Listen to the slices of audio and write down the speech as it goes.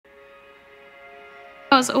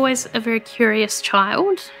was always a very curious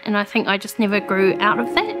child, and I think I just never grew out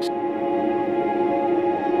of that.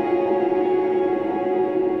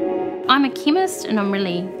 I'm a chemist, and I'm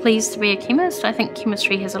really pleased to be a chemist. I think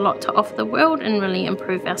chemistry has a lot to offer the world and really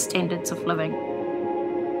improve our standards of living.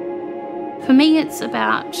 For me, it's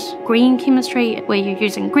about green chemistry, where you're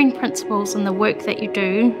using green principles in the work that you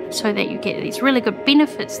do so that you get these really good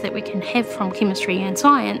benefits that we can have from chemistry and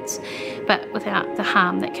science, but without the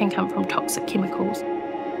harm that can come from toxic chemicals.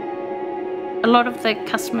 A lot of the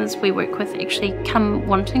customers we work with actually come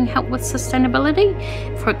wanting help with sustainability.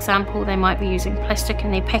 For example, they might be using plastic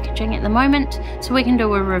in their packaging at the moment, so we can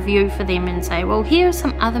do a review for them and say, well, here are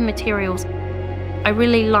some other materials. I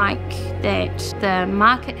really like that the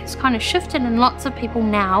market has kind of shifted, and lots of people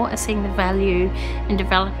now are seeing the value in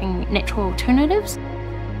developing natural alternatives.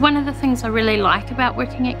 One of the things I really like about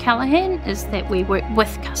working at Callaghan is that we work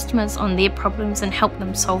with customers on their problems and help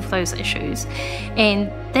them solve those issues.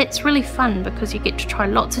 And that's really fun because you get to try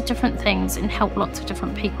lots of different things and help lots of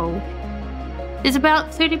different people. There's about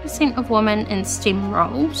 30% of women in STEM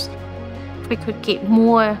roles. If we could get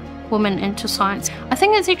more women into science, I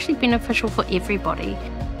think it's actually beneficial for everybody.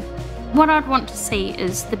 What I'd want to see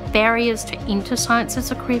is the barriers to enter science as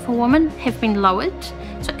a career for women have been lowered.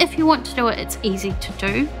 So if you want to do it, it's easy to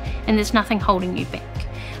do, and there's nothing holding you back.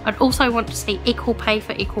 I'd also want to see equal pay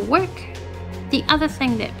for equal work. The other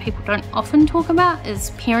thing that people don't often talk about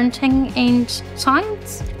is parenting and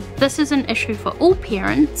science. This is an issue for all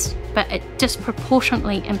parents, but it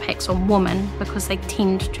disproportionately impacts on women because they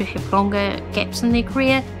tend to have longer gaps in their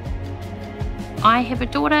career. I have a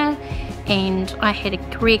daughter, and I had a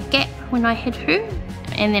career gap when I had her,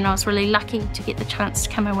 and then I was really lucky to get the chance to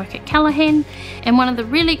come and work at Callaghan. And one of the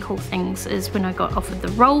really cool things is when I got offered the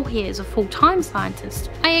role here as a full-time scientist,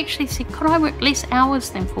 I actually said, could I work less hours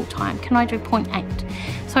than full-time? Can I do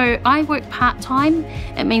 0.8? So I work part-time.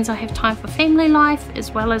 It means I have time for family life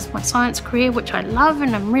as well as my science career, which I love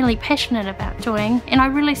and I'm really passionate about doing. And I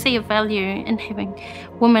really see a value in having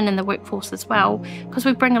women in the workforce as well, because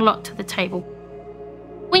we bring a lot to the table.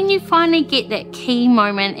 When you finally get that key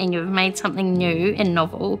moment and you've made something new and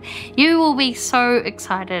novel, you will be so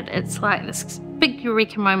excited. It's like this big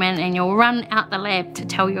eureka moment, and you'll run out the lab to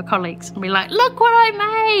tell your colleagues and be like, look what I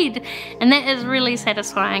made! And that is really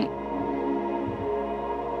satisfying.